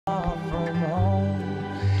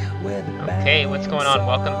Okay, what's going on?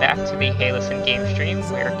 Welcome back to the Hey Listen game stream.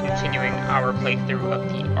 We're continuing our playthrough of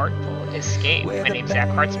the Artful game. My name's Zach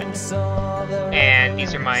Hartzman, and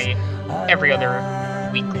these are my every other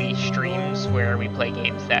weekly streams where we play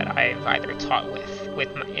games that I've either taught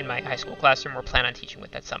in my high school classroom or plan on teaching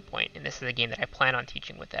with at some point. And this is a game that I plan on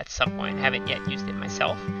teaching with at some point. I haven't yet used it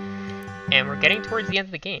myself. And we're getting towards the end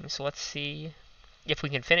of the game, so let's see if we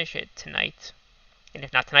can finish it tonight. And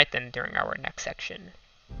if not tonight, then during our next session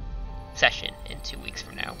in 2 weeks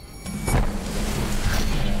from now.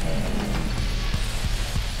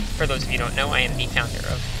 For those of you who don't know, I am the founder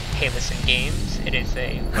of Hey Listen Games. It is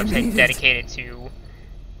a website dedicated to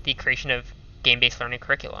the creation of game-based learning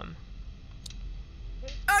curriculum.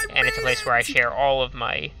 And it's a place where I share all of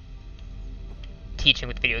my teaching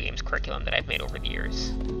with video games curriculum that I've made over the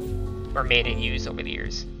years. Or made and used over the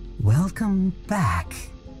years. Welcome back,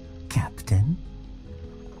 Captain.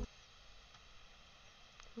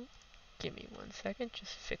 Give me 1 second,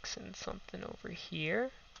 just fixing something over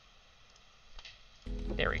here.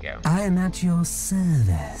 There we go. I am at your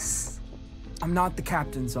service. I'm not the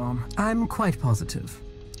captain, Zom. I'm quite positive.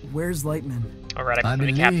 Where's Lightman? Alright, I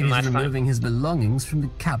believe the captain he's last time. removing his belongings from the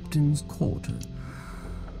captain's quarters.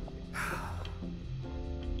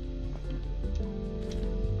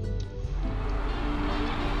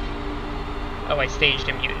 Oh, I staged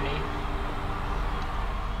a mutiny.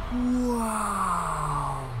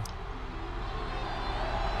 Wow.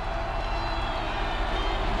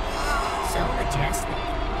 So majestic.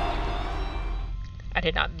 I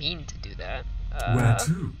did not mean to do that. Where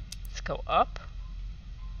to? Let's go up.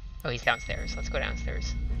 Oh, he's downstairs. Let's go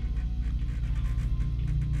downstairs.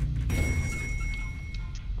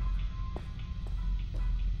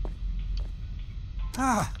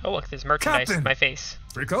 Ah, Oh, look, there's merchandise Captain! in my face.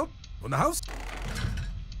 free coat on the house?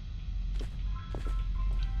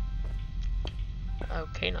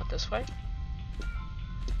 Okay, not this way.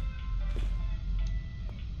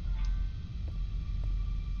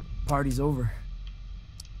 Party's over.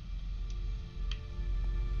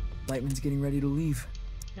 Lightman's getting ready to leave.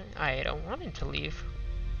 I don't want him to leave.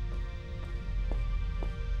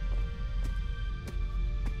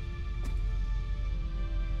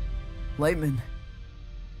 Lightman,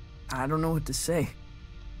 I don't know what to say.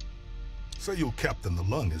 So you'll captain the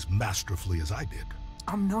lung as masterfully as I did.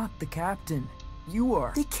 I'm not the captain. You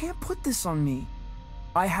are. They can't put this on me.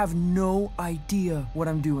 I have no idea what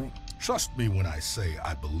I'm doing. Trust me when I say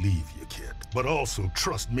I believe you, kid. But also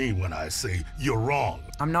trust me when I say you're wrong.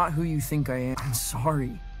 I'm not who you think I am. I'm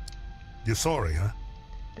sorry. You're sorry, huh?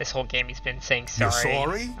 This whole game he's been saying sorry. You're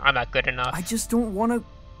sorry? I'm not good enough. I just don't want to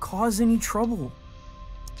cause any trouble.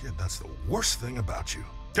 Kid, that's the worst thing about you.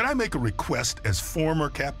 Can I make a request as former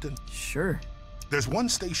captain? Sure. There's one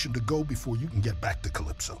station to go before you can get back to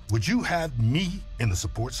Calypso. Would you have me in the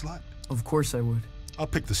support slot? Of course I would. I'll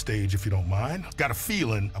pick the stage if you don't mind. Got a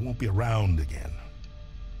feeling I won't be around again.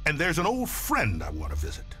 And there's an old friend I want to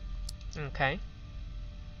visit. Okay.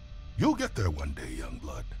 You'll get there one day, young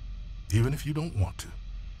blood. Even if you don't want to.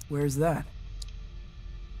 Where's that?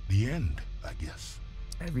 The end, I guess.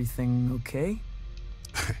 Everything okay?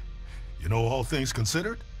 You know, all things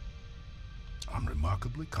considered, I'm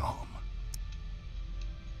remarkably calm.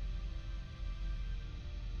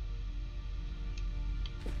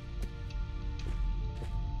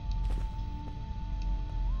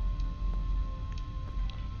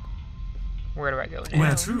 Where do I go now?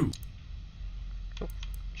 Where to? Oh,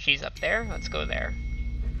 she's up there. Let's go there.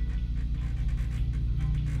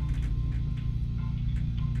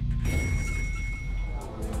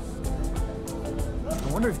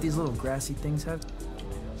 I wonder if these little grassy things have...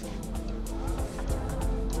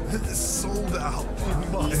 It's sold out.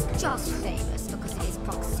 He's just famous because of his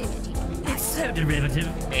proximity to magic. It's so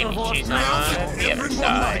derivative. Maybe of she's what on the other Everyone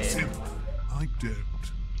side. likes him. I don't.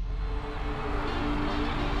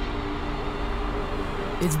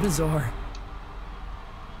 It's bizarre.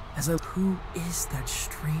 Who is that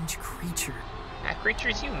strange creature? That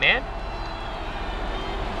creature's you, man.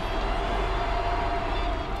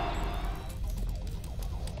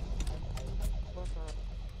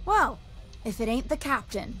 Well, if it ain't the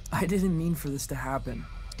captain, I didn't mean for this to happen.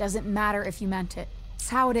 doesn't matter if you meant it. It's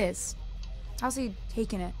how it is. How's he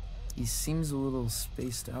taking it? He seems a little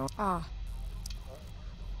spaced out. Ah,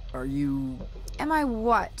 Are you am I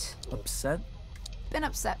what? upset? Been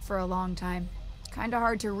upset for a long time. Kinda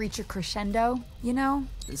hard to reach a crescendo, you know?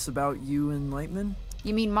 This about you and Lightman?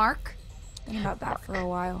 You mean Mark? Been about that for a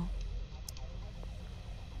while.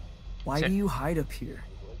 Why So- do you hide up here?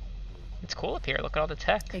 It's cool up here. Look at all the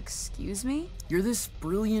tech. Excuse me? You're this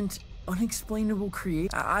brilliant, unexplainable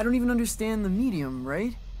creator. I don't even understand the medium,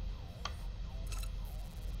 right?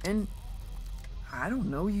 And I don't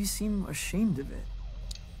know, you seem ashamed of it.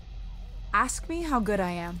 Ask me how good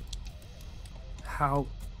I am. How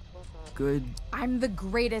good? I'm the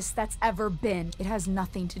greatest that's ever been. It has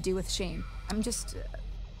nothing to do with shame. I'm just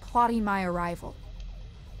plotting my arrival.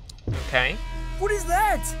 Okay. What is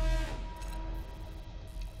that?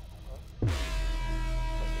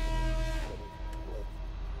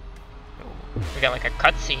 We got like a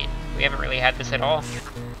cutscene. We haven't really had this at all.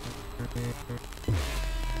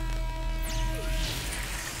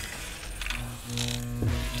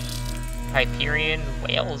 Hyperion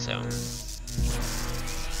Whale Zone.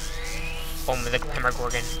 Home of the Glamour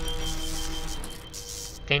Gorgon.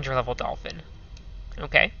 Danger level dolphin.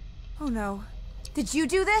 Okay. Oh no. Did you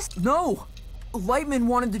do this? No! Lightman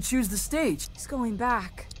wanted to choose the stage. He's going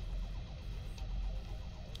back.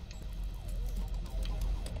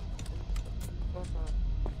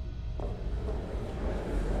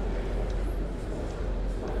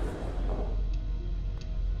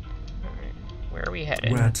 Alright, where are we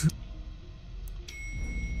headed? Where to?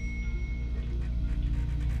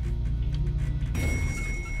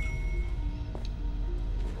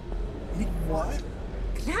 What?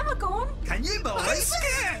 Glamagon? Can you believe I'm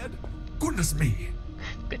scared! Goodness me.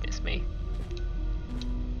 Goodness me.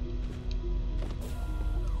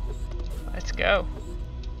 Let's go.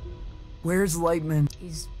 Where's Lightman?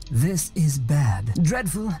 He's... This is bad.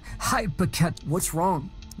 Dreadful hypercat. What's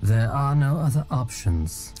wrong? There are no other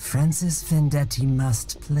options. Francis Vendetti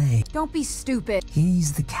must play. Don't be stupid.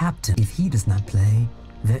 He's the captain. If he does not play,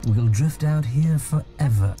 that will drift out here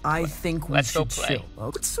forever. I think we Let's go should play. chill.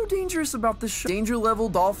 What's so dangerous about this show? Danger level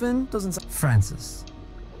dolphin doesn't sound... Francis.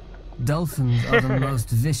 Dolphins are the most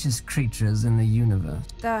vicious creatures in the universe.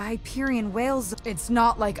 The Hyperion whales... It's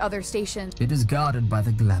not like other stations. It is guarded by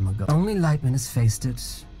the Glamour God. Only Lightman has faced it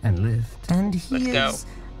and lived. And he Let's is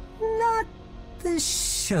not the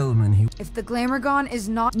showman he... If the Glamourgon is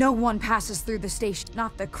not... No one passes through the station.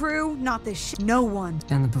 Not the crew, not the no one.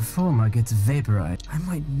 And the performer gets vaporized. I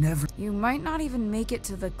might never... You might not even make it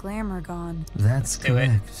to the Glamourgon. That's do it.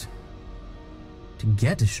 correct. To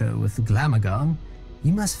get a show with the Glamourgon,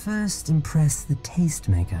 you must first impress the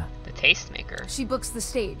tastemaker. The Tastemaker. She books the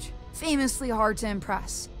stage. Famously hard to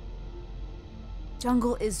impress.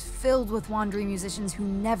 Jungle is filled with wandering musicians who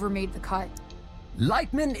never made the cut.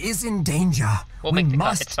 Lightman is in danger. We'll we make the cut,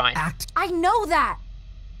 must it's fine. act. I know that!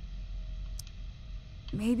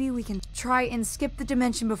 Maybe we can try and skip the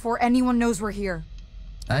dimension before anyone knows we're here.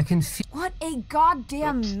 I can feel... What a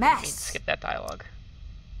goddamn Oops, didn't mean to mess! skip that dialogue.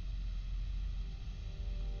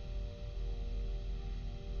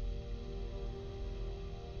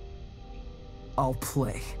 I'll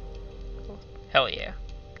play. Hell yeah.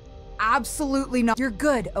 Absolutely not. You're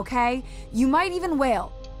good, okay? You might even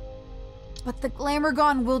wail. But the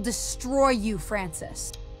Glamourgon will destroy you,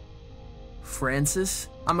 Francis. Francis?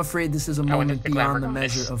 I'm afraid this is a I wonder moment if the beyond the Glamourgon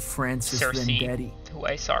is measure of Francis Cersei, Vendetti. who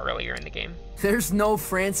I saw earlier in the game. There's no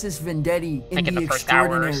Francis Vendetti in Like in the the first hour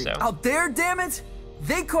or extraordinary. so. Out there, damn it!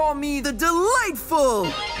 They call me the delightful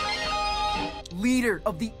leader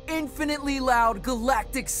of the infinitely loud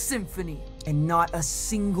galactic symphony. And not a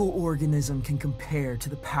single organism can compare to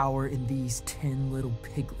the power in these 10 little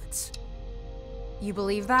piglets. You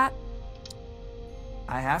believe that?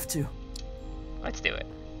 I have to. Let's do it.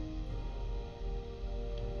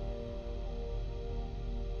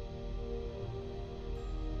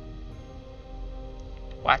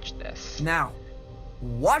 Watch this. Now,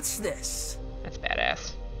 watch this. That's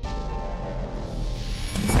badass.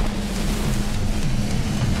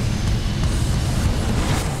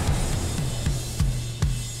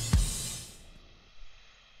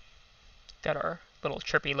 Got our little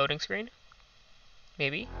trippy loading screen.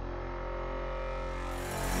 Maybe.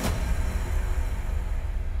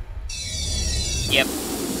 Yep.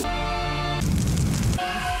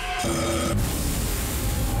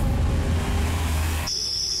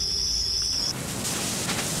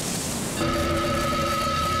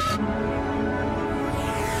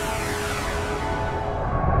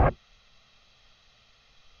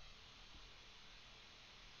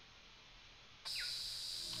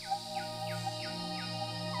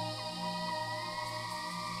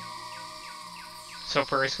 So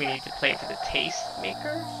first we need to play for the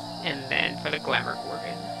Tastemaker, and then for the Glamour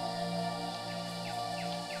Gorgon.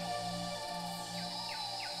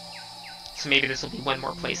 So maybe this will be one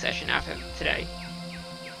more play session after today.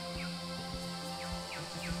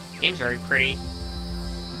 Game's very pretty.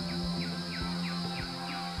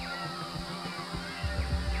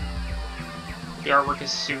 The artwork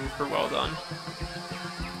is super well done.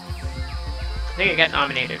 I think I got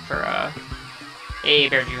nominated for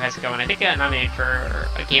Bear Jew has it going. I think I got nominated for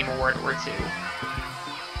a Game Award or two.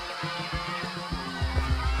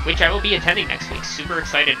 which I will be attending next week. Super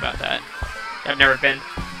excited about that. I've never been.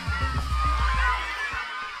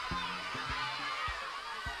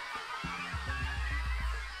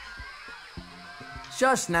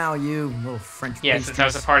 Just now, you little French Yeah, pastries. since I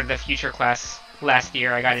was a part of the future class last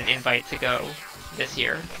year, I got an invite to go this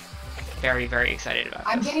year. Very, very excited about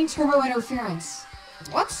I'm this. getting turbo interference.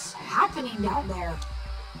 What's happening down there?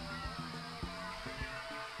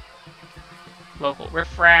 Local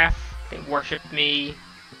riffraff, they worship me.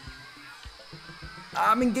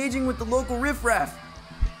 I'm engaging with the local riffraff.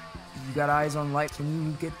 You got eyes on Light. Can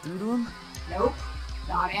you get through to him? Nope,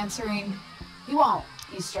 not answering. He won't.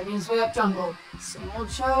 He's starting his way up jungle. Same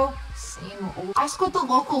old show, same old. Ask what the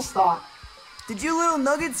locals thought. Did you little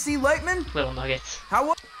nuggets see Lightman? Little nuggets. How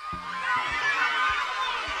was?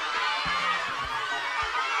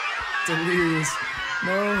 Delirious.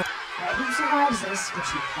 No. If he survives this,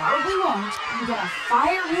 which he probably won't, I'm gonna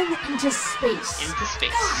fire him into space. Into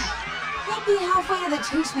space. He'll be halfway to the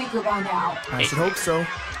tastemaker by now. I should hope so.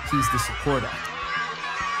 He's the support act.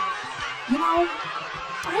 You know,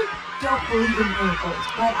 I don't believe in miracles,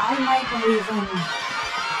 but I might believe in...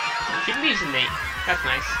 She believes in Nate. That's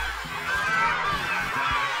nice.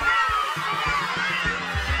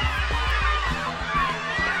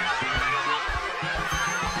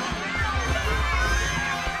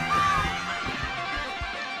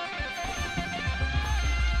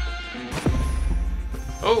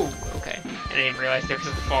 Oh, okay. I didn't even realize there was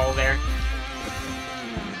a fall there.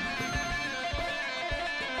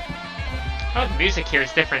 Oh, the music here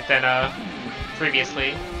is different than,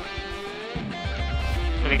 previously.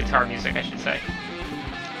 Or the guitar music, I should say.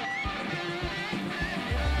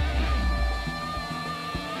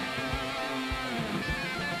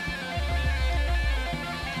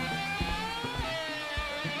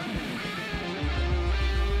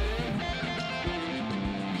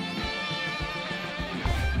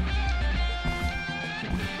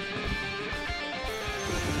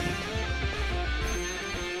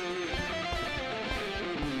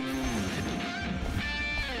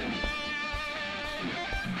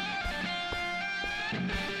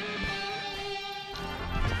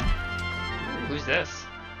 Who's this?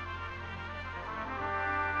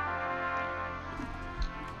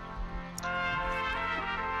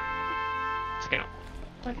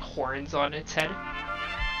 It's like horns on its head.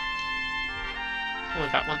 Only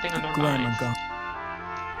got one thing on their mind.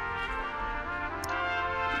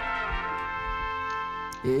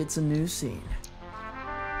 It's a new scene.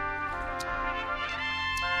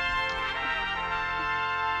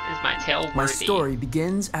 Is my tail worthy? My story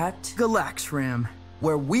begins at Galaxram,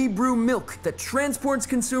 where we brew milk that transports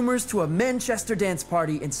consumers to a Manchester dance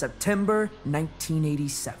party in September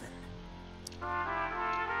 1987.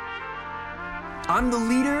 I'm the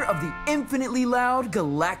leader of the infinitely loud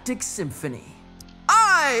Galactic Symphony.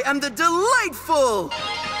 I am the delightful!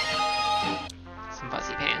 Some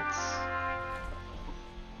fuzzy pants.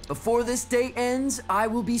 Before this day ends, I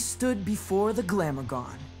will be stood before the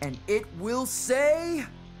Glamourgon, and it will say,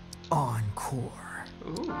 Encore.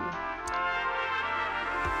 Ooh.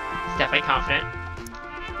 He's definitely confident.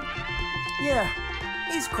 Yeah,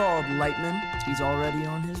 he's called Lightman. He's already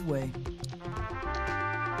on his way.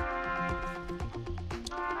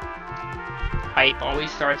 Hype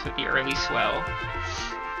always starts with the early swell.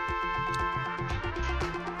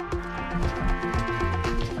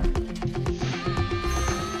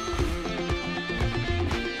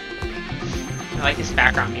 I like this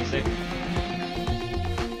background music.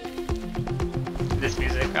 This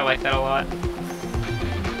music, I like that a lot.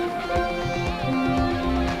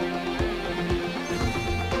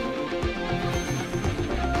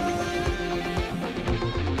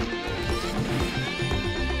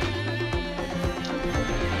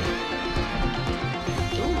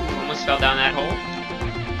 Ooh, almost fell down that hole.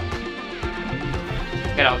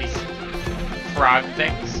 Look at all these frog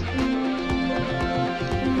things.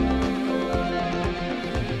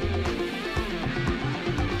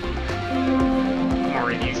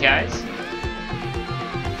 More of these guys.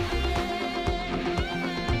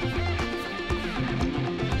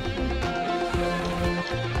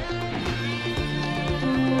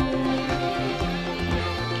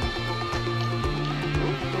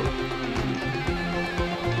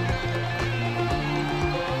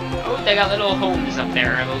 Oh, they got little homes up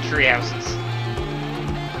there, little tree houses.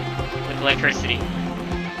 With electricity.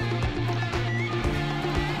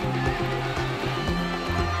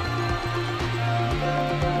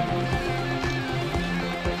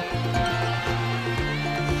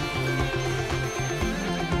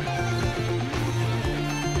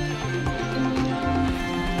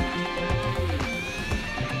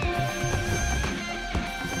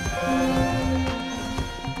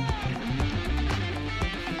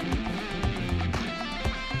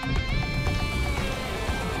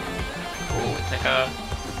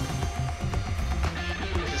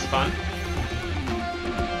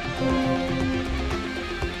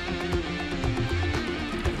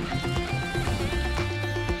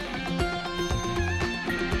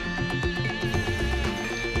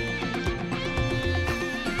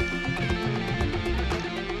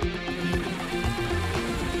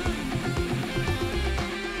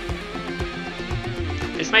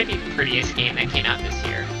 This might be the prettiest game that came out this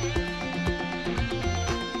year.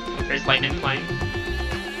 There's lightning playing.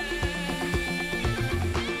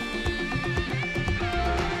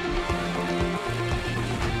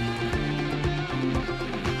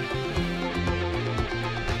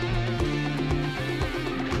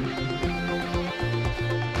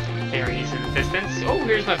 Fairies in the distance. Oh,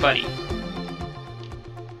 here's my buddy.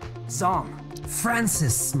 Zom.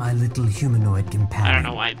 Francis, my little humanoid companion. I don't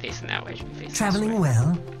know why I'm facing that way. I should be facing Traveling this way.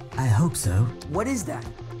 well? I hope so. What is that?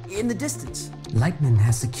 In the distance. Lightman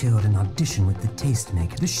has secured an audition with the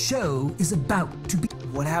Tastemaker. The show is about to be...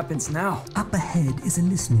 What happens now? Up ahead is a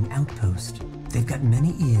listening outpost. They've got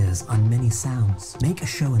many ears on many sounds. Make a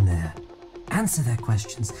show in there. Answer their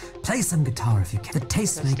questions. Play some guitar if you can. The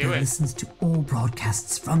Tastemaker listens to all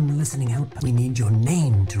broadcasts from the listening outpost. We need your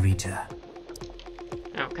name to reach her.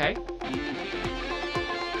 Okay.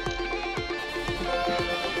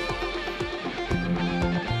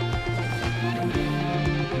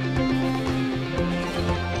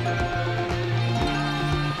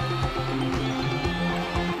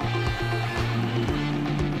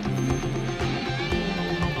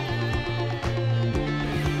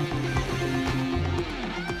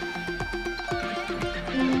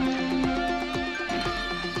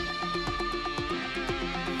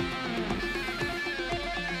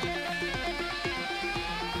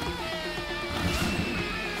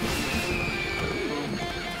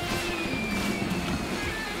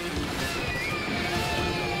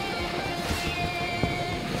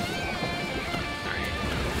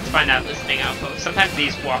 Find out listening outpost. Sometimes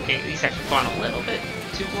these sections go on a little bit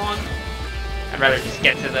too long. I'd rather just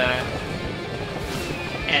get to the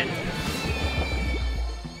end.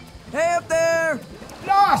 Hey up there!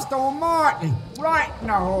 Blast almighty! Right in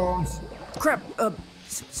the horns. Crap,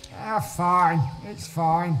 Fine. It's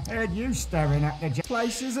fine. Heard you staring at the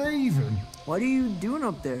place is even. what are you doing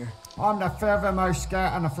up there? I'm the furthermost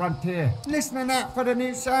scout on the frontier, listening out for the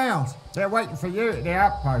new sounds. They're waiting for you at the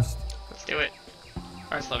outpost. Let's do it.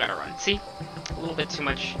 I still gotta run. See? A little bit too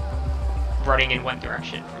much running in one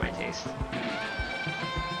direction for my taste.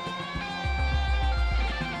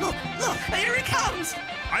 Look! Here he comes!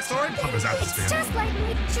 I saw him from his It's atmosphere. just like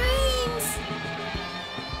my dreams.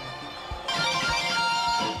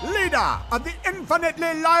 Leader of the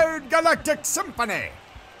infinitely loud galactic symphony.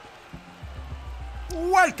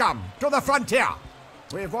 Welcome to the frontier.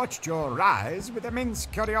 We've watched your rise with immense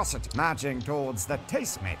curiosity, marching towards the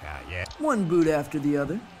Tastemaker, yeah? One boot after the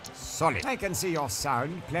other. Solid. I can see your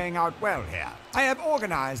sound playing out well here. I have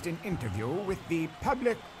organized an interview with the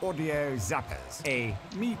Public Audio Zappers, a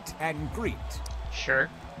meet and greet. Sure.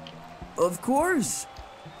 Of course.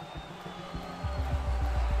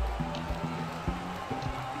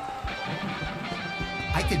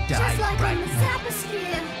 I could Just die like right on the now.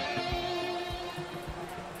 Zaposphere.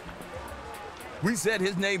 We said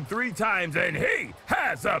his name 3 times and he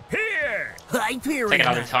has appeared! Like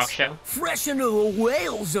another talk show. Fresh into a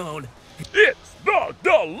whale zone. It's the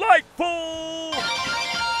Delightful!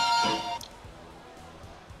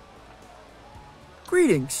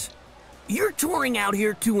 Greetings. You're touring out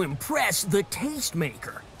here to impress the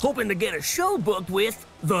Tastemaker, hoping to get a show booked with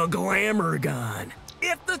the Glamour Gun.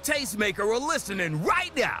 If the Tastemaker were listening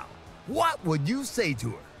right now, what would you say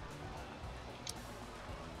to her?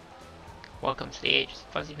 Welcome to the age.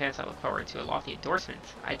 Fuzzy Pants, I look forward to a lofty endorsement.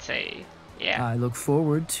 I'd say, yeah. I look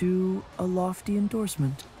forward to a lofty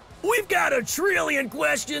endorsement. We've got 1 trillion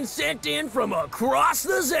questions sent in from across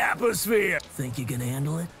the Zaposphere. Think you can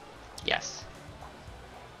handle it? Yes.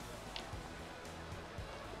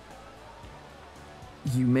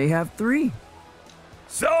 You may have 3.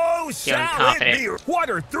 So shall it confident. be. What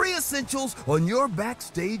are 3 essentials on your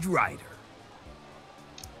backstage rider?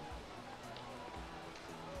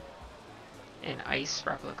 An ice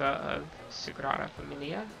replica of Sugrata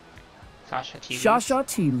Familia. Sasha tea leaves. Shasha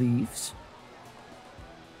tea leaves.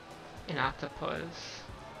 An octopus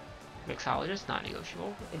mixologist, not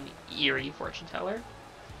negotiable. An eerie fortune teller.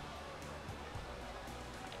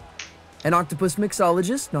 An octopus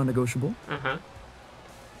mixologist, non-negotiable. Uh-huh.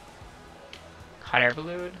 Hot air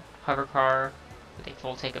balloon, hover car with a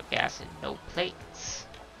full tank of gas and no plates.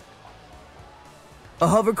 A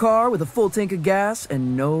hover car with a full tank of gas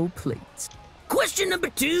and no plates. Question number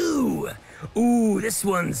 2. Ooh, this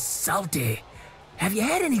one's salty. Have you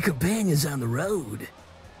had any companions on the road?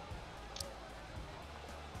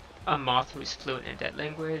 A moth who's fluent in a dead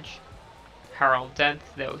language. Harold Dent,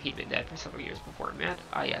 though he'd been dead for several years before we met.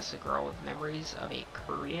 Ah yes, a girl with memories of a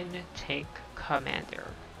Korean tank commander.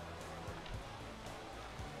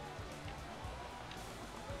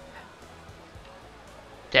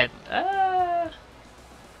 Dead.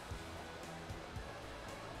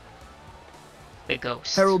 The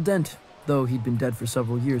ghost. Harold Dent, though he'd been dead for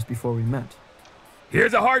several years before we met.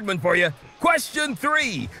 Here's a hard one for you. Question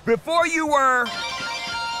 3. Before you were...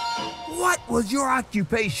 What was your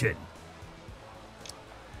occupation?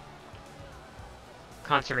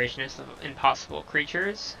 Conservationist of impossible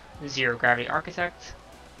creatures. Zero gravity architect.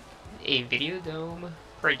 A Videodrome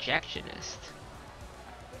projectionist.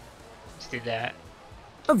 Let's do that.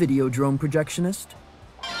 A Videodrome projectionist.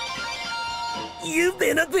 You've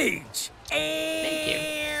been a peach. Thank you.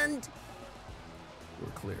 And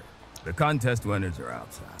We're clear. The contest winners are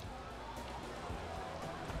outside.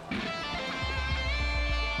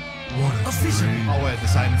 What a dream. I'll wear the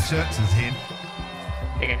same shirts as him.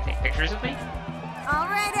 They're gonna take pictures of me? All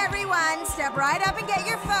right, everyone, step right up and get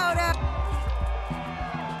your photo.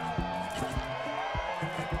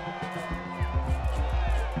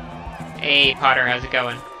 Hey, Potter, how's it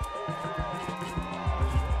going?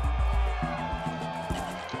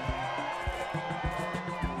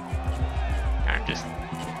 I'm just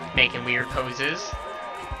making weird poses.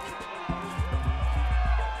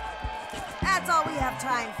 That's all we have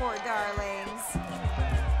time for, darlings.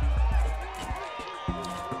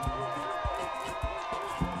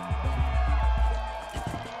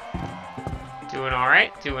 Doing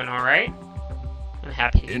alright, doing alright. I'm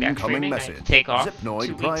happy to be back streaming. I had to take off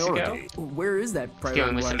 2 weeks ago. Where is that priority?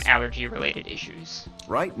 Dealing with some allergy-related issues.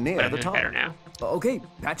 Right near but I'm the doing top. better now. Okay,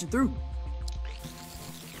 patch it through.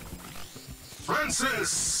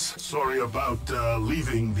 Francis! Sorry about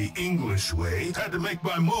leaving the English way. Had to make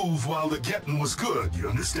my move while the getting was good, you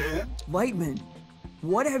understand? Lightman,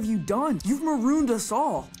 what have you done? You've marooned us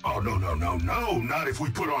all. Oh, no, not if we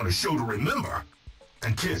put on a show to remember.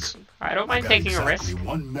 And kid, I don't mind taking a risk. exactly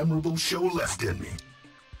one memorable show left in me.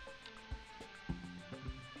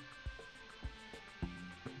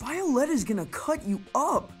 Violetta's gonna cut you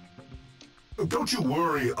up. Don't you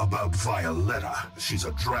worry about Violetta. She's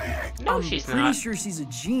a drag. No, she's not. I'm pretty sure she's a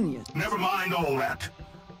genius. Never mind all that.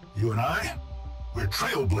 You and I, we're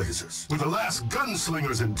trailblazers. We're the last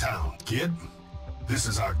gunslingers in town. Kid, this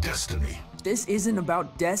is our destiny. This isn't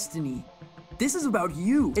about destiny. This is about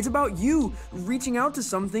you. It's about you reaching out to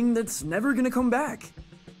something that's never gonna come back.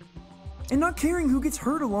 And not caring who gets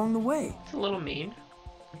hurt along the way. It's a little mean.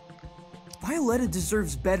 Violetta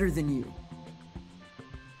deserves better than you.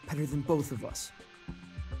 Better than both of us.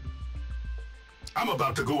 I'm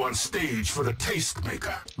about to go on stage for the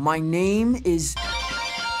Tastemaker. My name is...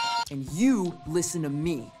 And you listen to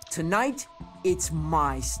me. Tonight, it's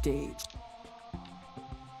my stage.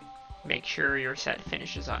 Make sure your set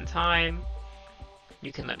finishes on time.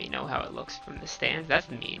 You can let me know how it looks from the stands. That's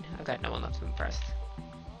mean. I've got no one left to impress.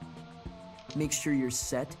 Make sure your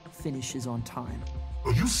set finishes on time.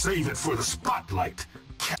 Well, you save it for the spotlight.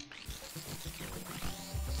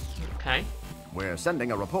 Okay. We're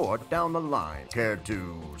sending a report down the line. Care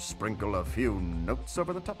to sprinkle a few notes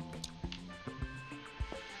over the top?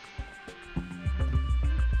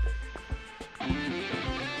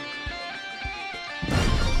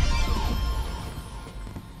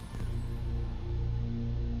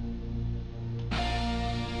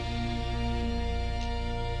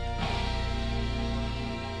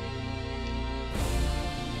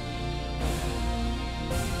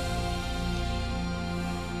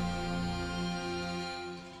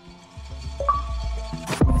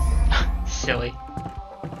 Silly.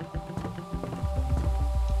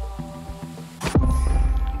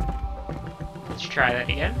 Let's try that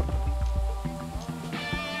again.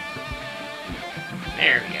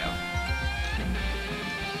 There we go.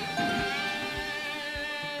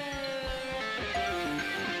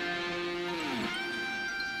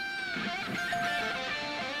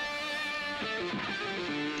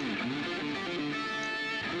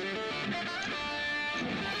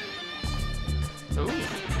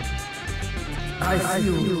 I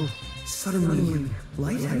feel suddenly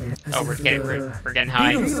lightheaded. Oh, we're getting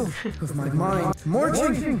high. Of my mind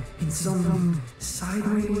marching in some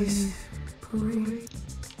sideways parade.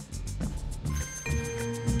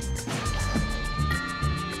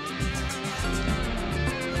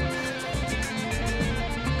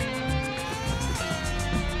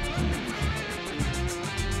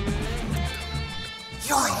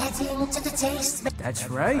 You're heading to the taste. That's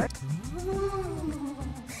right.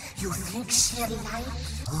 You think she'll like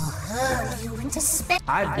or hurl you into space?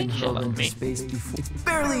 I've been she'll hurled love into me. space before. It's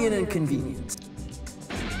barely an inconvenience.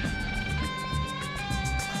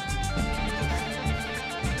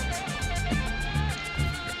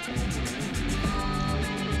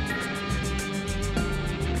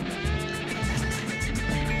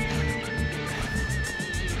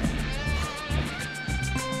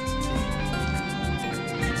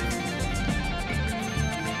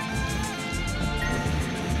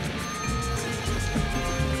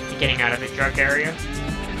 Getting out of the drug area.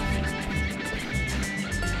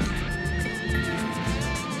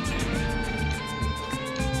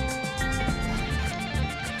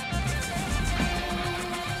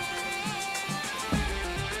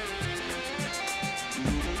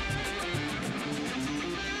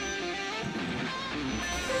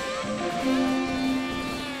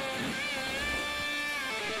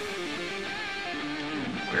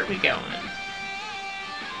 Where are we going?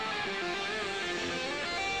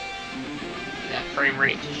 That frame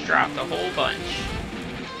rate just dropped a whole bunch.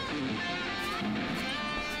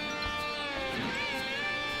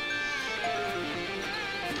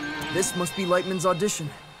 This must be Lightman's audition.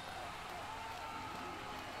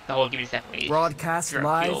 The whole game is definitely broadcast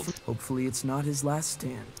live. Field. Hopefully it's not his last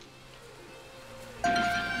stand.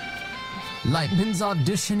 Lightman's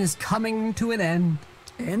audition is coming to an end.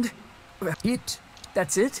 And?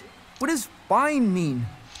 That's it? What does fine mean?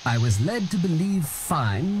 I was led to believe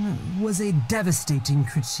fine was a devastating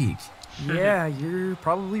critique. Yeah, you're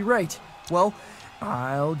probably right. Well,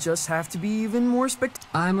 I'll just have to be even more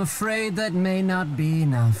I'm afraid that may not be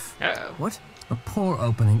enough. Uh-oh. What? A poor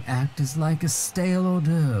opening act is like a stale hors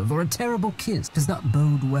d'oeuvre, or a terrible kiss does not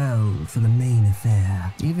bode well for the main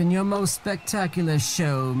affair. Even your most spectacular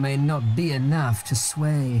show may not be enough to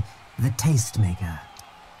sway the tastemaker.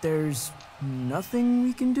 There's nothing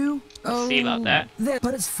we can do? We'll see about that.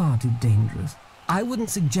 But it's far too dangerous. I wouldn't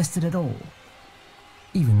suggest it at all,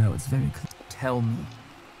 even though it's very clear. Tell me.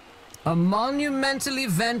 A monumental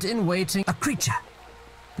event in waiting. A creature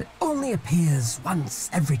that only appears once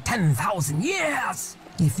every 10,000 years.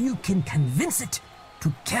 If you can convince it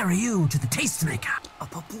to carry you to the tastemaker. A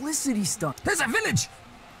publicity stunt. There's a village.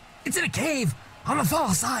 It's in a cave on the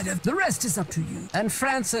far side of... The rest is up to you. And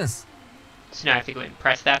Francis. So now I have to go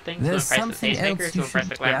impress that thing? There's to impress the something tastemaker, else to you impress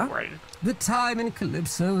the should- glamour yeah? warden. The time in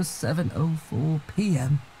Calypso is 7:04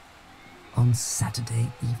 p.m. on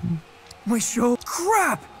Saturday evening. My show?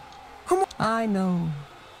 Crap! I know.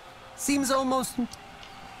 Seems almost...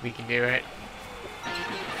 We can do it.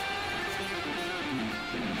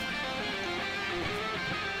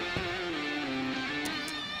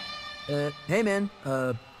 Hey man,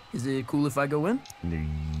 is it cool if I go in?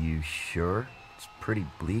 Are you sure? It's pretty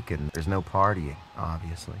bleak and there's no partying,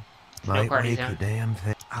 obviously. No Might party wake zone. the damn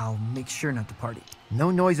thing. I'll make sure not to party. No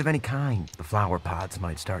noise of any kind. The flower pots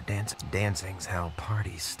might start dancing. Dancing's how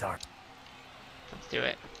parties start. Let's do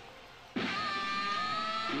it.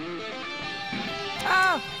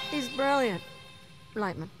 Oh, he's brilliant.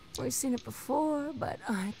 Lightman, we've seen it before, but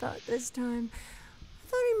I thought this time... I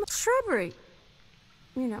thought he meant shrubbery.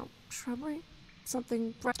 You know, shrubbery?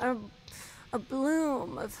 Something... a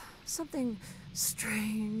bloom of something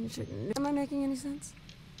strange. Am I making any sense?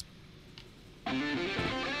 I'm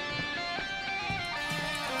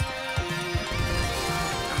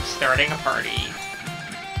starting a party.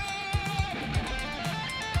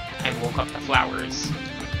 I woke up the flowers.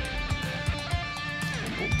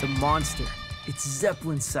 The monster. It's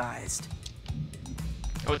Zeppelin-sized.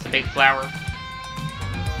 Oh, it's a big flower.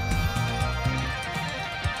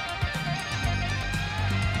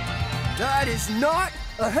 That is not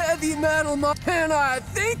a heavy metal and I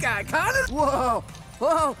think I kinda... Whoa!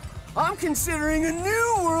 Whoa! I'm considering a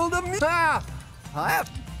new world of I have...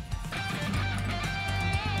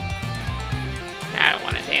 I don't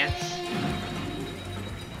want to dance.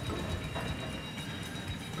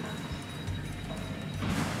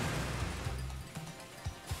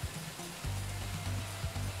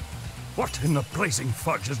 What in the blazing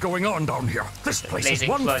fudge is going on down here? This place is Blazing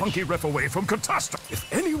one fudge. funky riff away from catastrophe.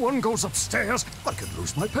 If anyone goes upstairs, I could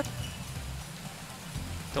lose my pet.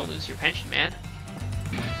 Don't lose your pension, man.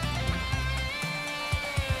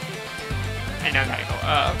 I now gotta go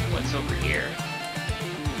up. What's over here?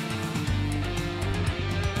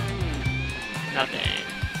 Nothing.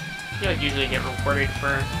 You don't usually get rewarded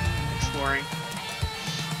for exploring.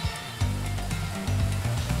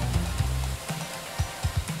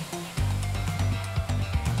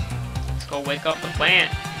 Let's go wake up the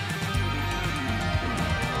plant.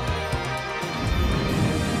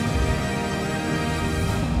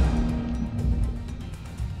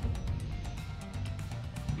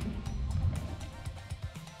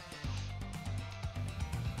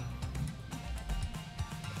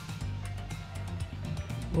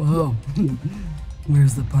 Whoa.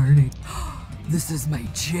 Where's the party? This is my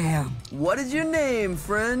jam. What is your name,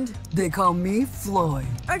 friend? They call me Floyd.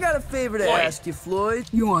 I got a favor to Floyd. ask you, Floyd.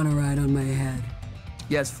 You want to ride on my head?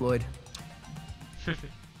 Yes, Floyd.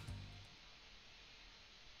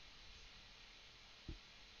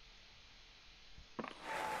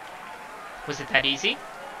 Was it that easy?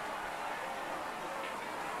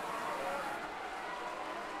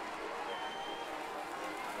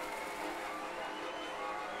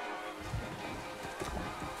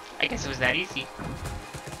 I guess it was that easy.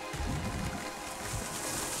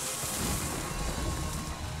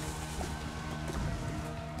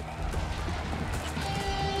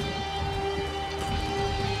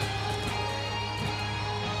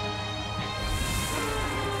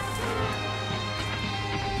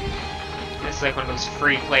 This is like one of those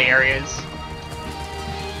free play areas.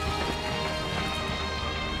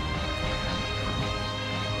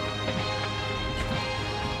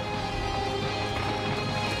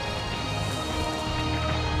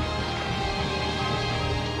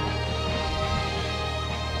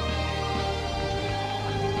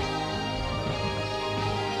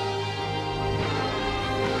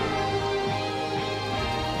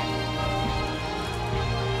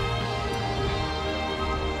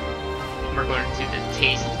 We're going to the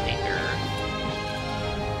taste maker.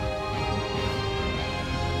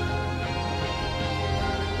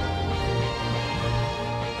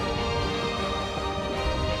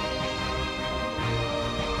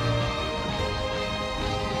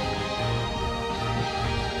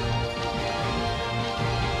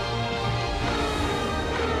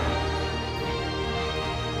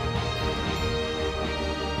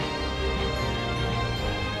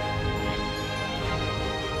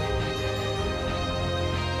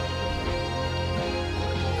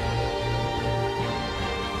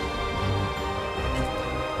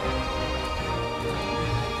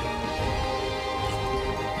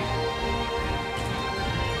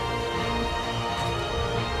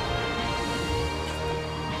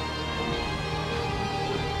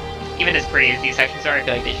 Even as pretty as these sections are, I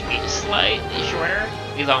feel like they should be just slightly shorter.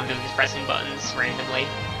 Because all I'm doing is pressing buttons randomly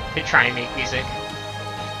to try and make music.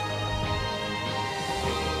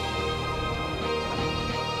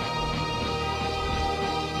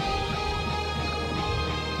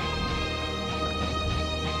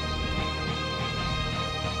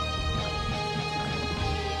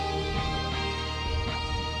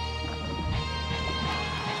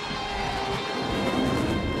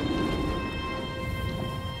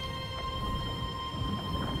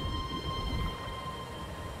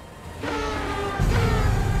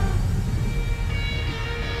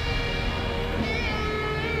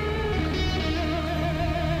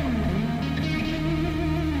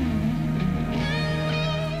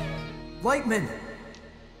 Lightman!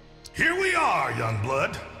 Here we are, young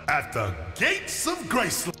blood, at the gates of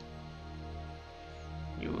Graceland.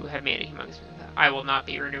 You have made a humongous... I will not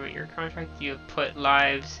be renewing your contract. You have put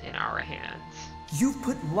lives in our hands. You've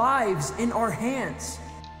put lives in our hands!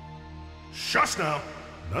 Shush now.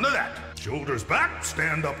 None of that. Shoulders back,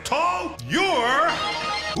 stand up tall. You're...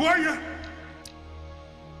 Who are you?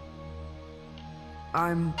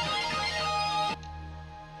 I'm...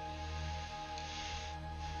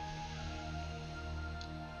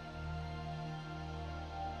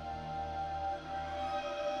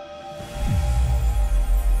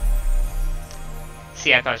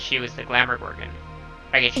 See, I thought she was the glamour gorgon.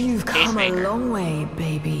 I guess she's You've the come a tastemaker. long way,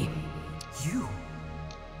 baby. You?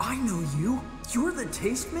 I know you. You're the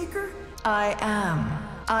tastemaker? I am.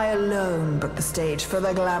 I alone booked the stage for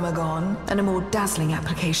the Glamourgon, and a more dazzling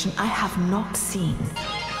application I have not seen.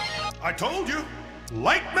 I told you.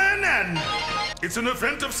 Lightman, and it's an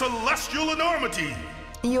event of celestial enormity.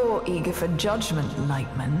 You're eager for judgment,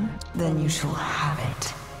 Lightman. Then you shall have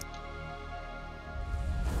it.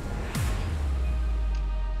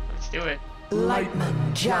 Do it.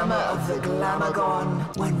 Lightman, jammer of the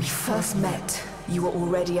Glamourgon. When we first met, you were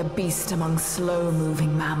already a beast among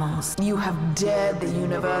slow-moving mammals. You have dared the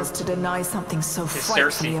universe to deny something so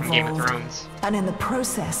frightfully evolved. And in the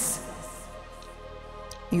process,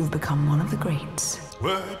 you've become one of the greats.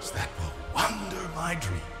 Words that will wander my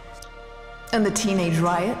dreams. And the teenage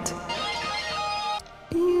riot?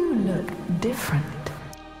 You look different.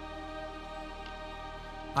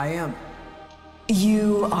 I am.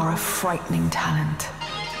 You are a frightening talent.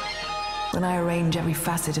 When I arrange every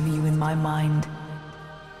facet of you in my mind,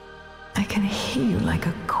 I can hear you like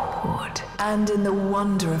a chord. And in the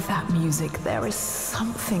wonder of that music, there is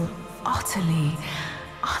something utterly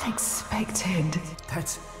unexpected.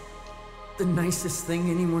 That's the nicest thing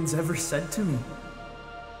anyone's ever said to me.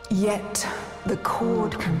 Yet, the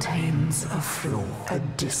chord contains a flaw, a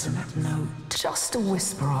dissonant note, just a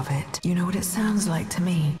whisper of it. You know what it sounds like to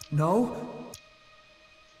me? No?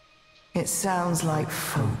 It sounds like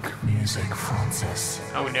folk music, Francis.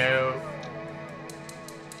 Oh no.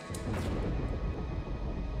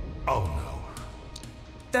 Oh no.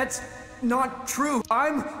 That's not true.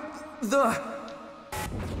 I'm the...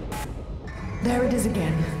 There it is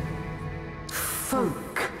again.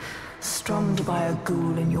 Folk, strummed by a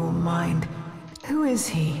ghoul in your mind. Who is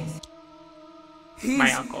he? He's...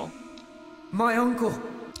 My uncle. My uncle.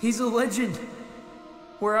 He's a legend.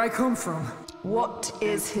 Where I come from. What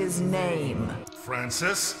is his name?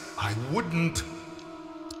 Francis, I wouldn't.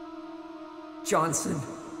 Johnson.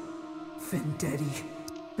 Vendetti.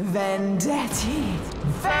 Vendetti.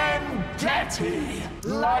 Vendetti!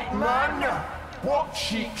 Lightman! What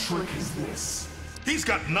cheap trick is this? He's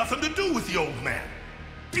got nothing to do with the old man.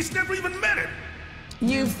 He's never even met him.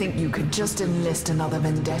 You think you could just enlist another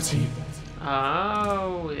Vendetti?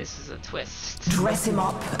 Oh, this is a twist. Dress him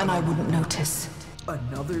up and I wouldn't notice.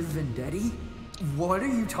 Another Vendetti? What are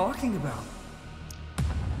you talking about?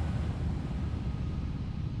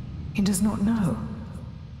 He does not know.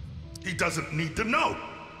 He doesn't need to know.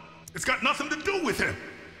 It's got nothing to do with him.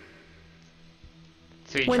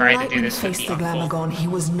 So he When tried to do Lightman this with faced the the uncle. Glamagon, he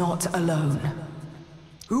was not alone.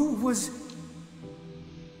 Who was...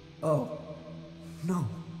 Oh. No.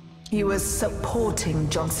 He was supporting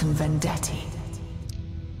Johnson Vendetti.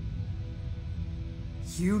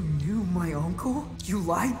 You knew my uncle? You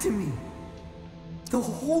lied to me. The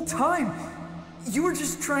whole time. You were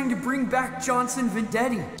just trying to bring back Johnson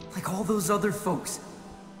Vendetti, like all those other folks.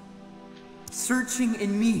 Searching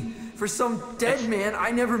in me for some dead man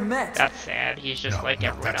I never met. That's sad. He's just like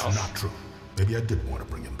everyone else. That's not true. Maybe I did want to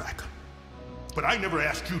bring him back. But I never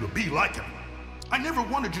asked you to be like him. I never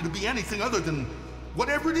wanted you to be anything other than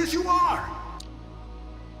whatever it is you are.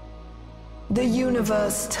 The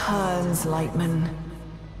universe turns, Lightman.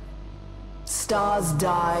 Stars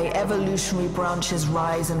die, evolutionary branches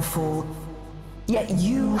rise and fall. Yet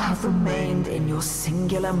you have remained in your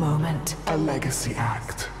singular moment. A legacy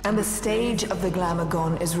act. And the stage of the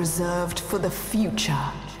Glamagon is reserved for the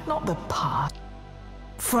future, not the past.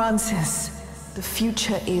 Francis, the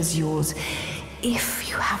future is yours, if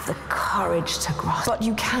you have the courage to grasp. But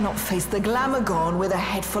you cannot face the Glamagon with a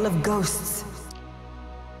head full of ghosts.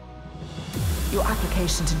 Your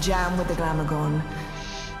application to jam with the Glamagon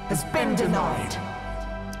has been denied.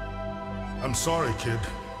 I'm sorry, kid.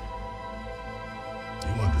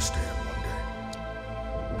 You'll understand one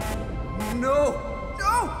day. No!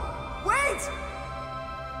 No! Wait!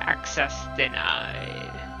 Access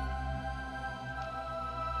denied.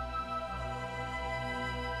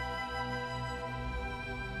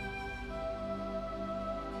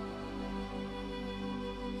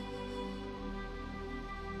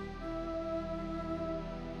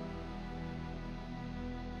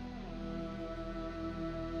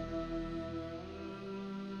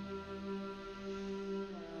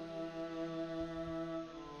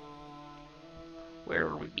 Where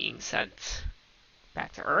are we being sent?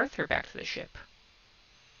 Back to Earth or back to the ship?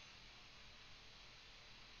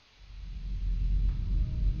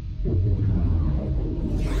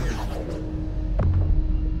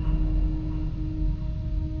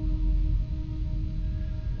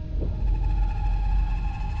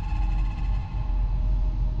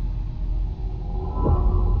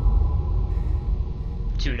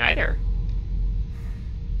 To neither.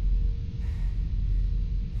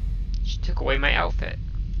 She took away my outfit.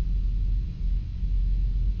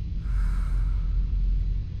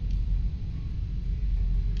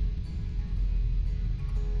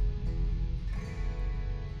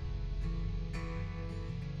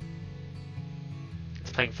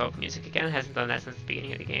 It's playing folk music again. It hasn't done that since the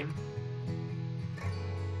beginning of the game.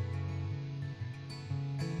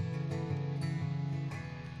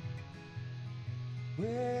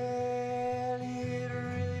 Well, it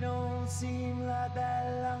really don't seem like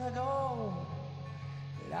that long ago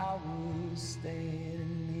that I was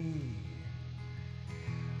standing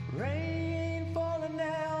near. Rain falling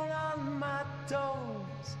down on my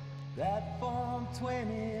toes, platform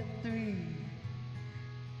 23.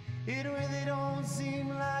 It really don't seem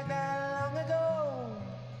like that long ago.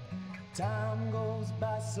 Time goes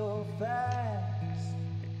by so fast.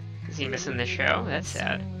 Is he missing the show? That's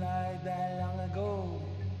sad. Like that long ago,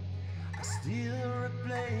 I still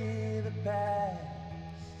replay the past.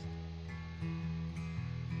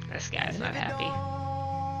 This guy's not happy.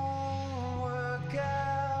 Work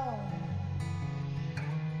out.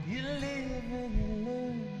 You live and you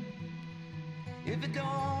learn. If it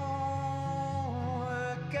don't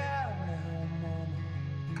work out,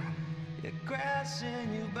 you crash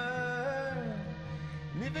and you burn.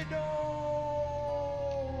 And if it don't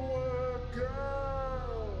work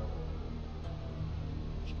out,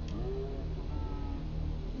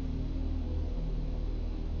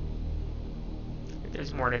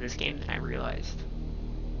 There's more to this game than I realized.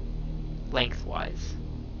 Lengthwise.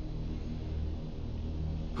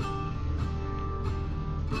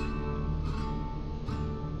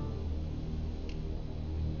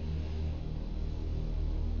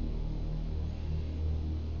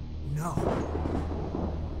 No.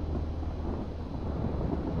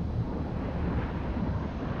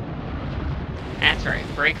 That's right,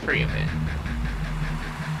 break free of it.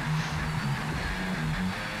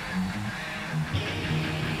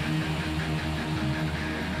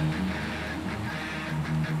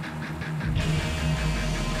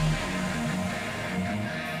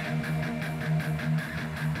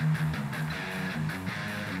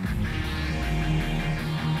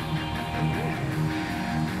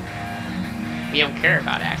 We don't care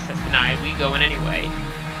about access denied, we go in anyway.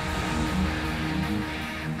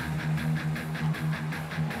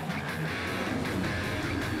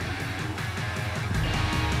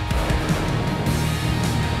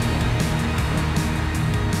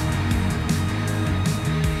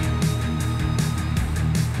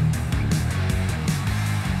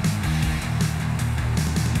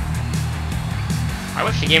 I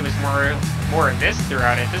wish the game was more of this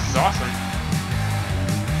throughout it. This is awesome.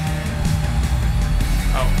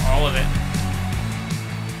 Oh, all of it.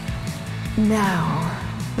 Now,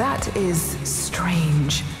 that is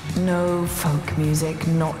strange. No folk music,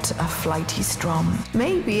 not a flighty strum.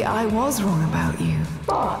 Maybe I was wrong about you.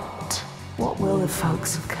 But what will the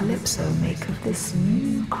folks of Calypso make of this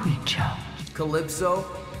new creature? Calypso?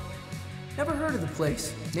 Never heard of the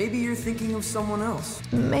place. Maybe you're thinking of someone else.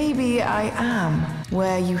 Maybe I am.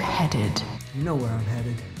 Where you headed? You know where I'm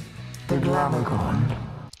headed. The Glamourgon.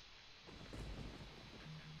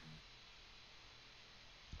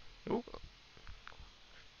 Ooh.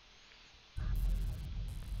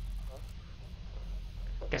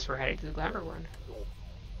 Guess we're headed to the Glamourgon.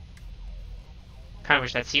 Kind of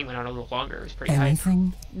wish that scene went on a little longer. It was pretty hype.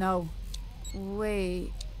 Anything? No.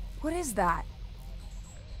 Wait. What is that?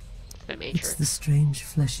 The Matrix. It's the strange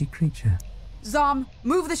fleshy creature. Zom,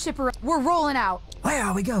 move the ship around. We're rolling out. Where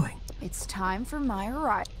are we going? It's time for my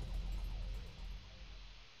arrival.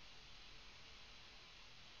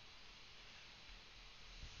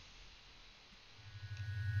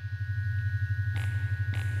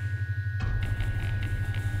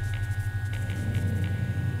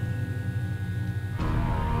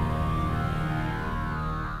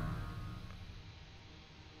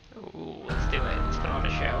 Ooh, let's do it. Let's put on a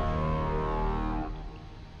show.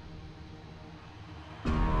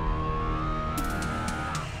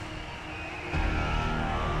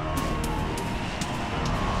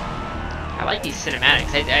 I like these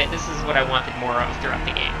cinematics. This is what I wanted more of throughout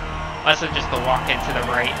the game. Less of just the walk into the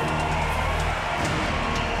right.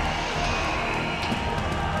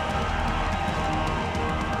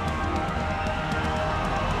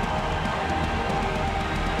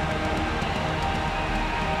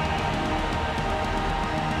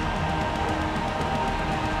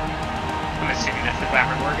 I'm assuming that's the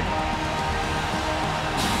Glamourgon.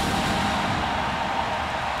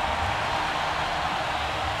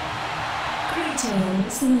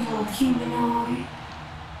 Greetings, little humanoid.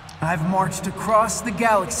 I've marched across the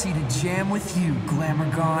galaxy to jam with you,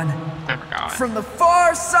 Glamourgon. Glamourgon. From the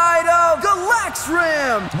far side of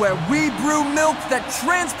Galaxram, where we brew milk that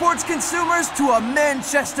transports consumers to a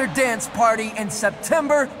Manchester dance party in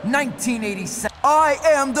September 1987. I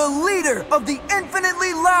am the leader of the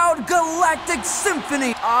infinitely loud Galactic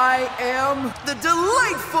Symphony. I am the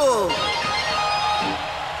Delightful.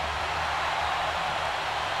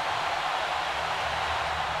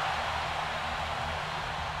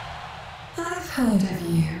 I've heard of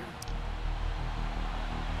you.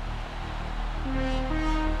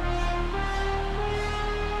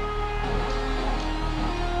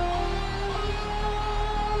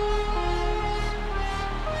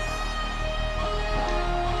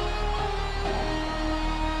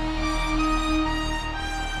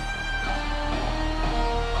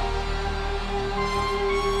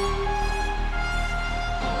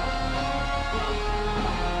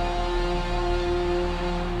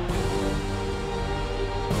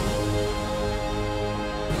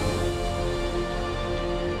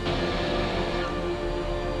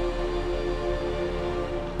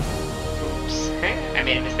 I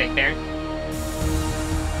made a mistake there.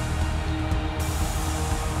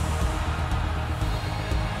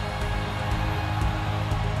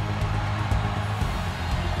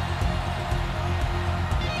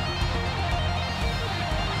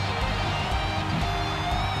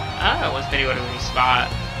 Oh, was video at a new spot.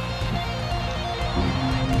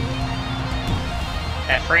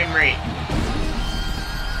 That frame rate.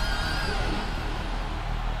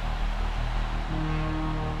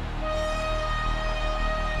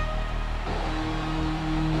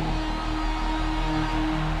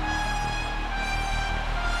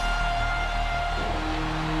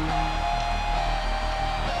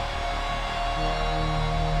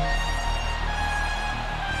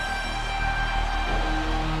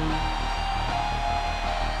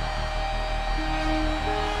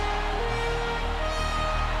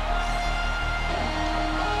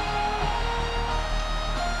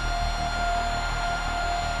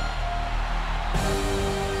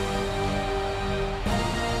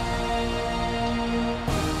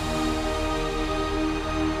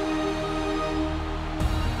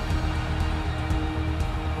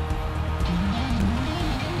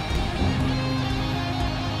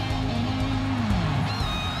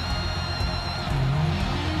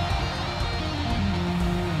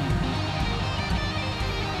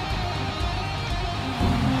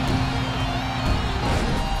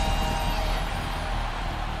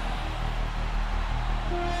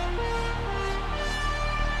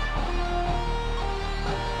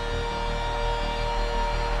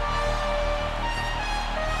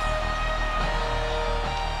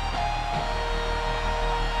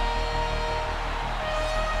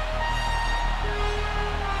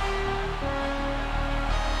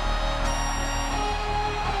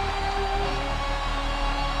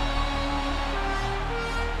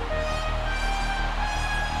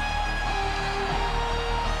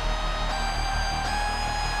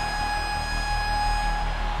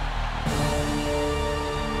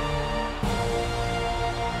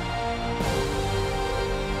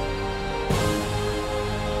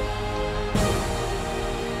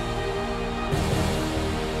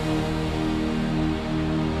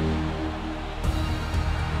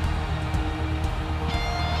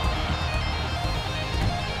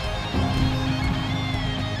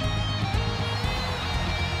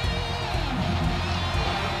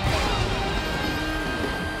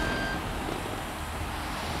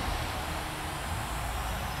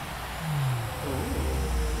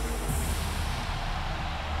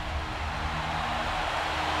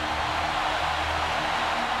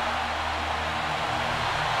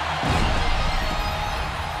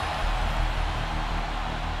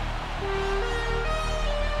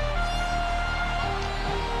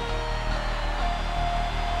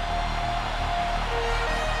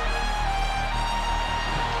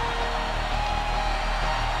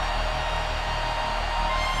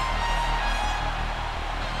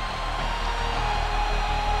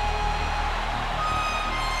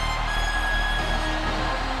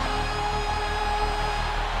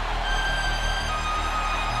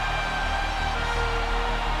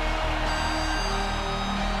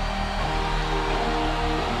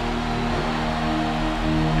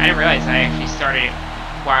 I didn't realize I actually started it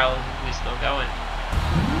while it was still going.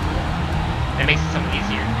 That makes it so much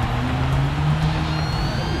easier.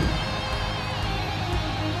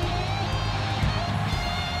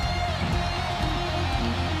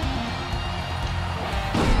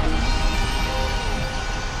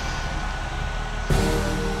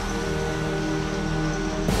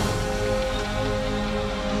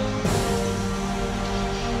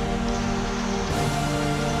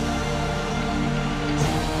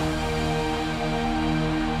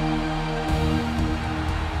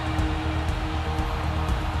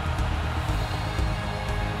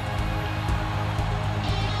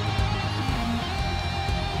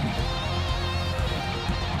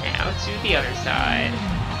 To the other side.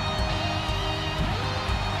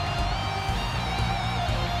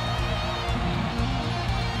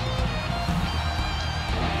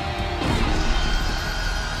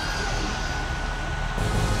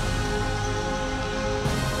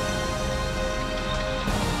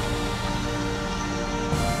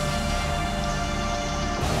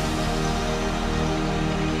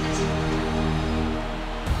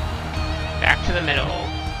 Back to the middle.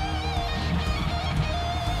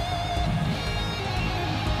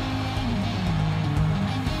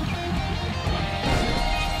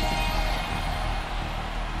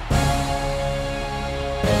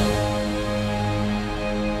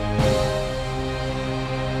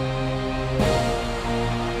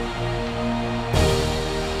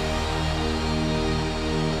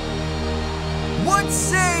 What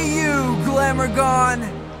say you, Glamourgon?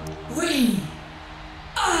 We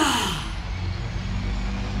are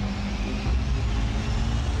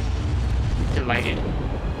delighted.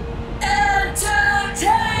 Entertained!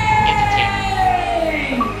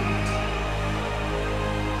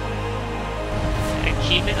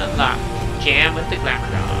 Achievement unlocked. Jam with the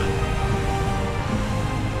Glamourgon.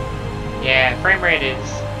 Yeah, frame rate is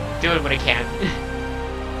doing what it can.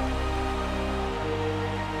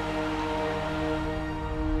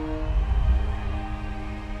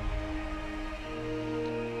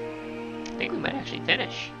 I think we might actually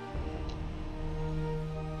finish.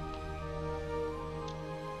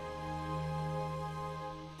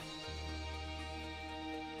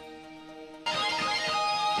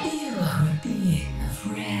 You are a being of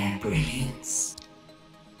rare brilliance.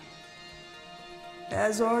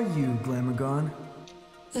 As are you, Glamourgon.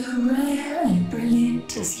 Rare and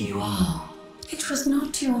brilliant as you are, it was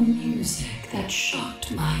not your music that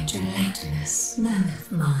shocked my gelatinous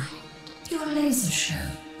mammoth mind. Your laser show.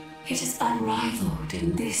 It is unrivaled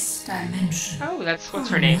in this dimension. Oh, that's what's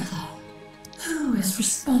her name. Who is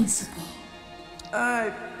responsible?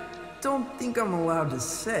 I don't think I'm allowed to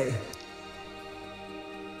say.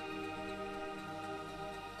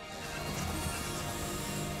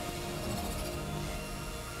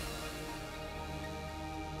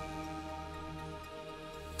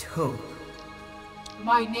 Taupe.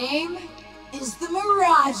 My name is the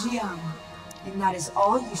Miragium, and that is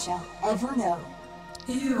all you shall ever know.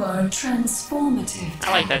 You are transformative.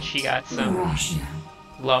 I like that she got some Miragium.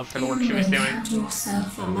 love for the work she was doing. You count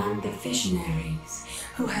yourself among the visionaries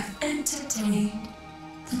who have entertained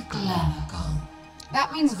the Glamourgon.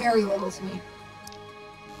 That means very little to me.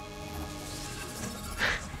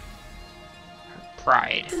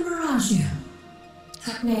 Pride. The Miragium.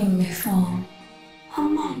 That name may form a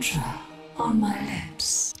mantra on my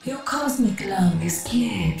lips. Your cosmic lung is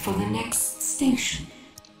cleared for the next station.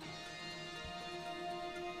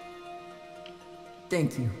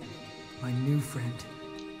 Thank you, my new friend.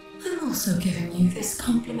 I'm also giving you this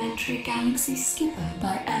complimentary Galaxy Skipper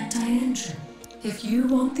by Anti-Engine. If you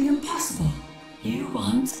want the impossible, you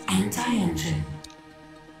want Anti-Engine.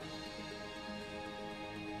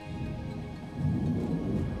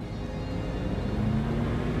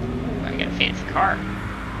 I got a fancy car.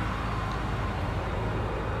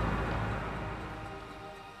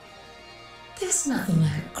 There's nothing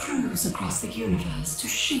like a cruise across the universe to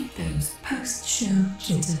shake those post-show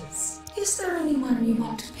jitters. Is there anyone you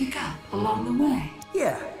want to pick up along the way?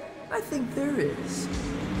 Yeah, I think there is.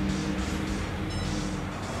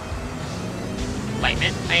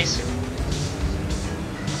 Lightman, I assume.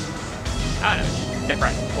 Oh no, they're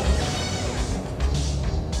right. Cool.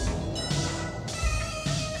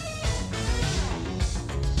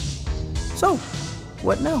 So,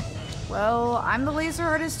 what now? Well, I'm the laser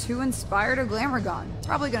artist who inspired a Glamourgon.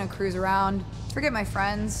 Probably gonna cruise around, forget my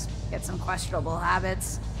friends, get some questionable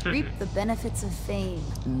habits, reap the benefits of fame.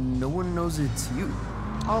 No one knows it's you.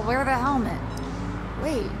 I'll wear the helmet.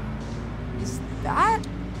 Wait, is that?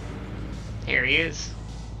 Here he is.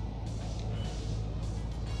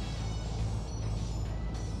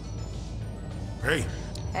 Hey.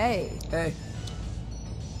 Hey. Hey.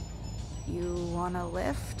 You want a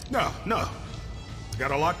lift? No. I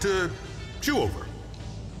got a lot to chew over.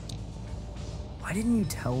 Why didn't you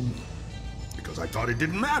tell me? Because I thought it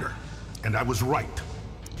didn't matter. And I was right.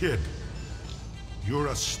 Kid, you're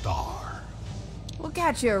a star. We'll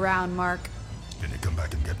catch you around, Mark. Can you come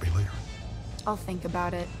back and get me later? I'll think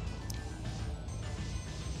about it.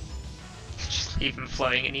 Just leave him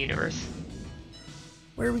floating in the universe.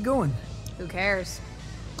 Where are we going? Who cares?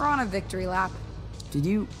 We're on a victory lap. Did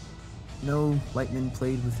you know Lightman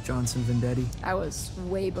played with Johnson Vendetti? That was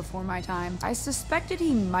way before my time. I suspected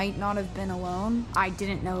he might not have been alone. I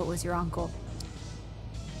didn't know it was your uncle.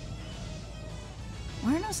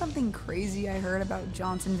 Want to know something crazy I heard about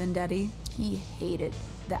Johnson Vendetti? He hated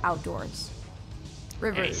the outdoors.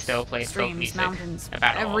 Rivers, and he still plays folk streams, music mountains,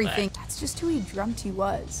 about everything. all that. That's just who he dreamt he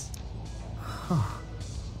was. Huh.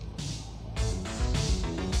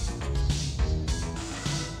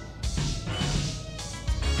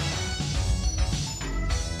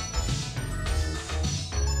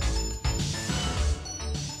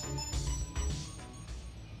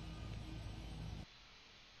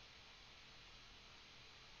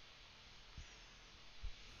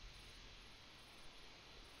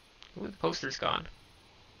 Ooh, the poster's gone.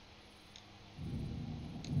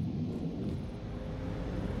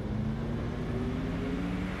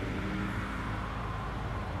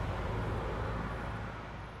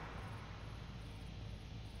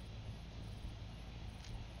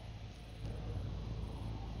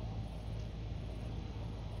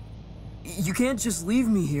 You can't just leave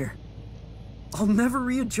me here. I'll never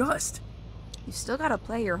readjust. You still gotta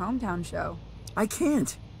play your hometown show. I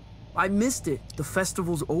can't. I missed it. The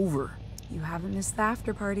festival's over. You haven't missed the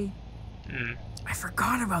after party. I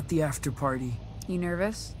forgot about the after party. You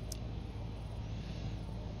nervous?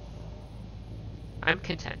 I'm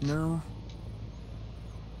content. No.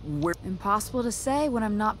 Impossible to say when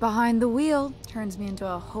I'm not behind the wheel. Turns me into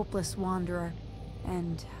a hopeless wanderer.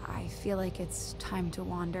 And I feel like it's time to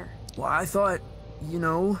wander. Well, I thought, you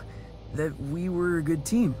know, that we were a good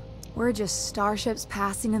team. We're just starships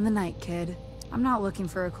passing in the night, kid. I'm not looking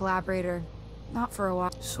for a collaborator. Not for a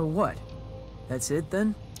while. So what? That's it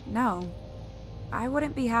then? No. I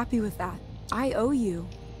wouldn't be happy with that. I owe you.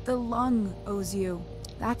 The lung owes you.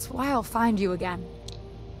 That's why I'll find you again.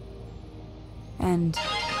 And...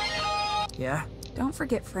 Yeah? Don't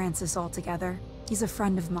forget Francis altogether. He's a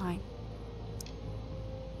friend of mine.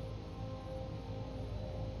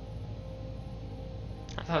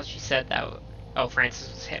 I thought she said that. Oh, Francis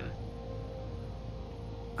was him.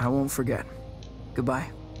 I won't forget. Goodbye,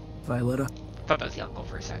 Violetta. I thought that was the uncle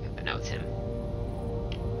for a second, but now it's him.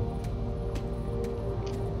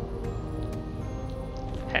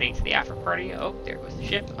 Heading to the after party. Oh, there goes the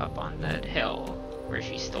ship up on that hill where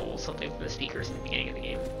she stole something from the speakers in the beginning of the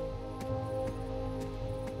game.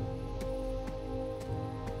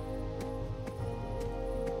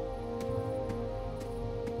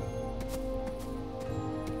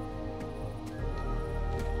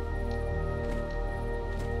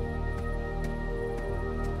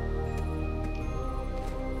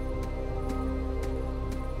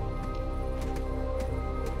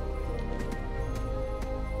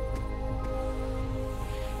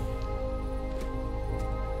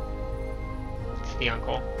 The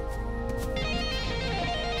uncle.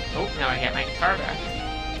 Oh, now I get my guitar back.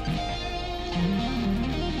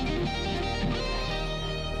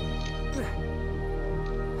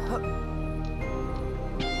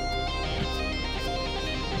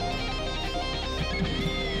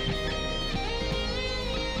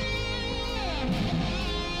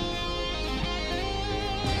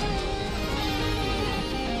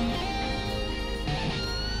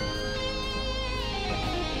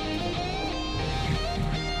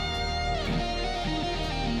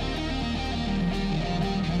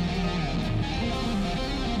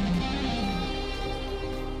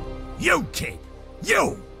 You kid!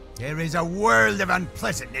 You! There is a world of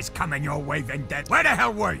unpleasantness coming your way, Vendetta. Where the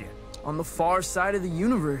hell were you? On the far side of the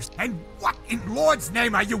universe. And what in Lord's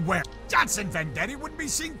name are you wearing? Johnson Vendetti wouldn't be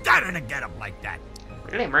seen dead in a getup like that.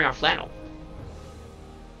 Really, I'm wearing a flannel.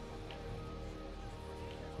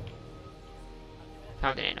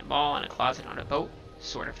 Found it in a mall, in a closet, on a boat.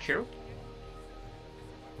 Sort of true.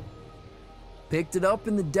 Picked it up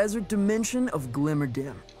in the desert dimension of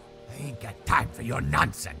Glimmerdim. I ain't got time for your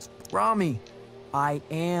nonsense. Rami, I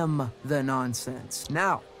am the nonsense.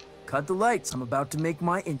 Now, cut the lights. I'm about to make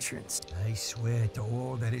my entrance. I swear to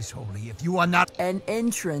all that is holy, if you are not... An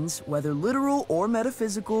entrance, whether literal or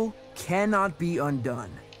metaphysical, cannot be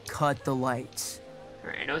undone. Cut the lights.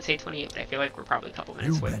 Alright, I know it's 8:28, but I feel like we're probably a couple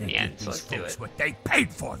minutes away from the end, so let's do it. What they paid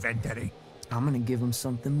for, Vendetti. I'm gonna give them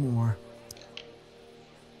something more.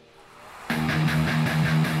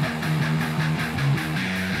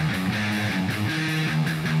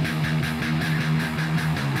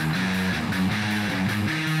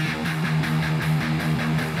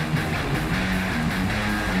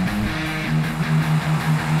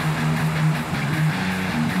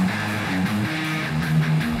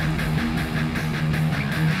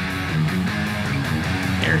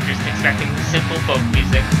 simple folk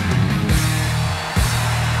music.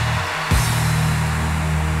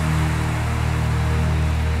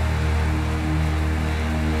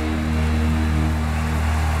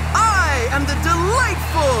 I am the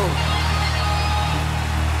Delightful!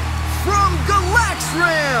 From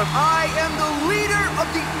Galaxram, I am the leader of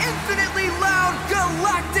the infinitely loud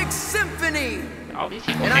Galactic Symphony! All these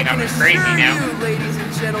people and think I can I'm assure crazy now. you, ladies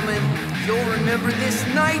and gentlemen, you'll remember this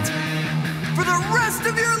night for the rest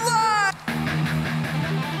of your lives!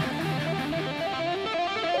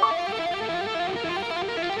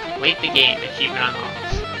 Complete the game, achievement unlocked.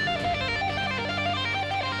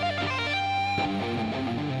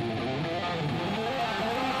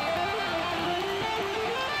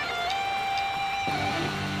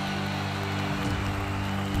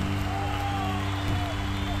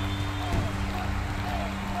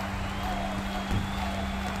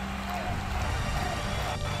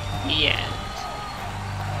 The end.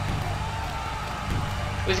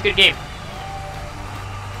 It was a good game.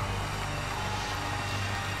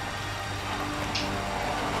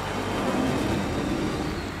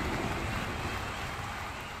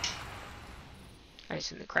 I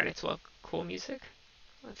assume the credits will have cool music.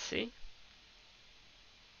 Let's see.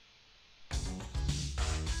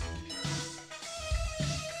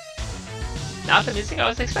 Not the music I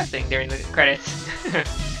was expecting during the credits.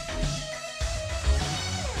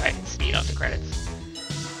 I can speed up the credits.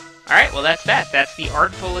 Alright, well that's that. That's the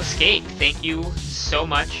Artful Escape. Thank you so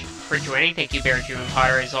much for joining. Thank you, Bear Jew and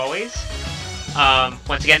Potter, as always.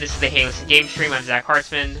 Once again, this is the Hey Listen Game Stream. I'm Zach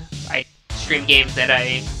Hartzman. I stream games that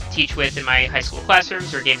I teach with in my high school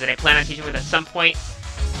classrooms, or games that I plan on teaching with at some point.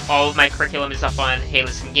 All of my curriculum is up on Hey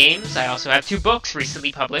Listen Games. I also have 2 books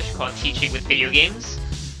recently published called Teaching with Video Games.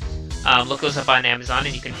 Look those up on Amazon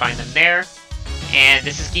and you can find them there. And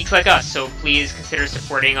this is Geeks Like Us, so please consider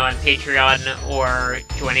supporting on Patreon or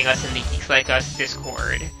joining us in the Geeks Like Us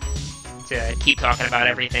Discord to keep talking about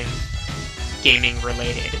everything gaming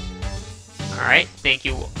related. Alright, thank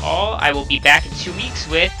you all. I will be back in 2 weeks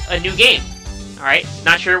with a new game. Alright,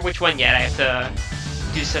 not sure which one yet. I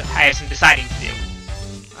have some deciding to do.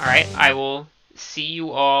 Alright, I will see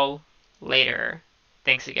you all later.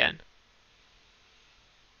 Thanks again.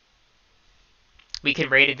 We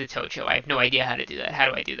can raid into Tocho. I have no idea how to do that. How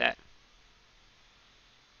do I do that?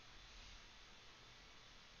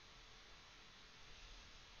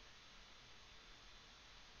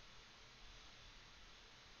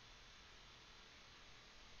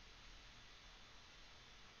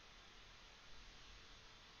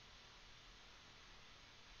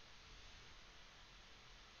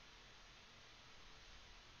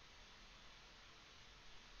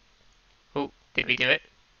 Oh, did we do it?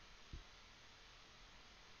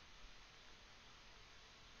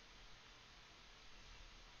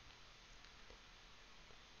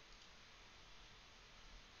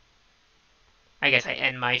 I guess I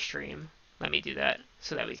end my stream. Let me do that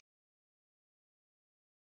so that we can